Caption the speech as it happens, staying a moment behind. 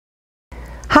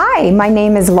Hi, my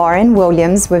name is Lauren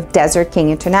Williams with Desert King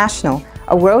International,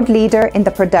 a world leader in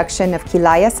the production of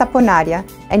Quillaja saponaria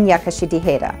and Yucca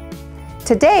shidihera.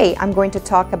 Today, I'm going to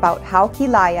talk about how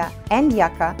Quillaja and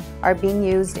Yucca are being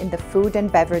used in the food and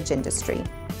beverage industry.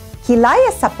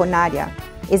 Quillaja saponaria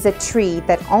is a tree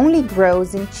that only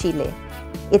grows in Chile.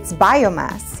 Its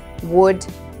biomass, wood,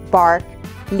 bark,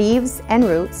 leaves, and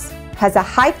roots has a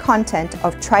high content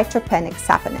of tritropenic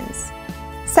saponins.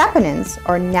 Saponins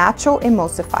are natural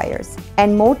emulsifiers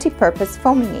and multi-purpose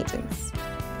foaming agents.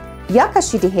 Yucca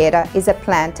shidihera is a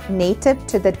plant native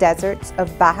to the deserts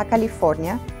of Baja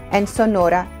California and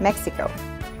Sonora, Mexico.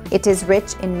 It is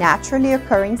rich in naturally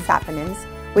occurring saponins,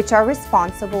 which are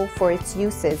responsible for its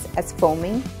uses as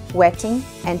foaming, wetting,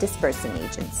 and dispersing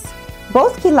agents.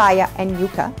 Both Quillaja and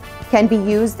Yucca can be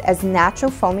used as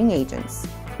natural foaming agents,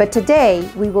 but today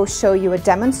we will show you a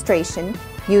demonstration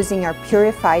using our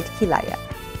purified Quillaja.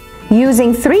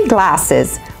 Using 3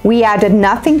 glasses, we added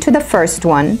nothing to the first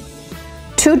one,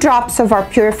 2 drops of our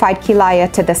purified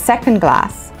Quillaja to the second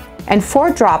glass, and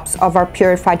 4 drops of our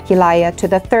purified Quillaja to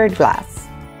the third glass.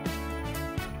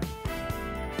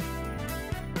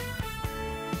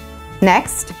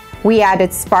 Next, we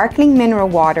added sparkling mineral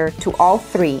water to all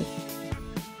 3.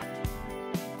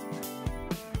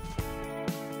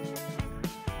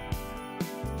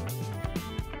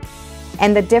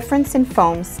 And the difference in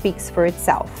foam speaks for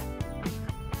itself.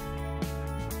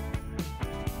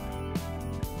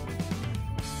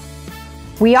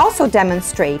 We also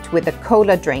demonstrate with a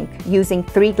cola drink using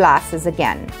 3 glasses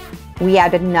again. We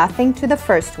added nothing to the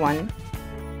first one,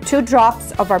 2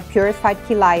 drops of our purified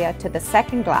Quillaja to the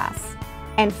second glass,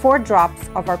 and 4 drops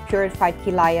of our purified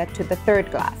Quillaja to the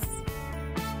third glass.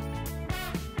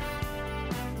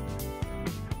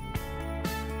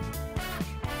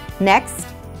 Next,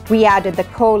 we added the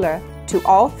cola to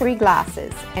all 3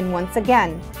 glasses, and once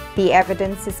again, the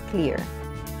evidence is clear.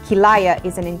 Quillaja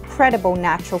is an incredible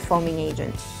natural foaming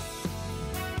agent.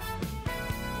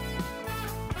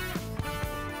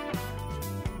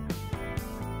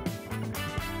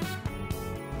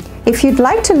 If you'd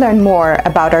like to learn more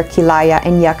about our Quillaja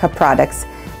and Yucca products,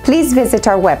 please visit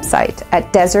our website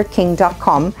at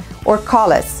desertking.com or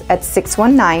call us at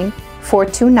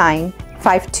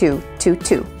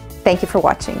 619-429-5222. Thank you for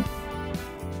watching.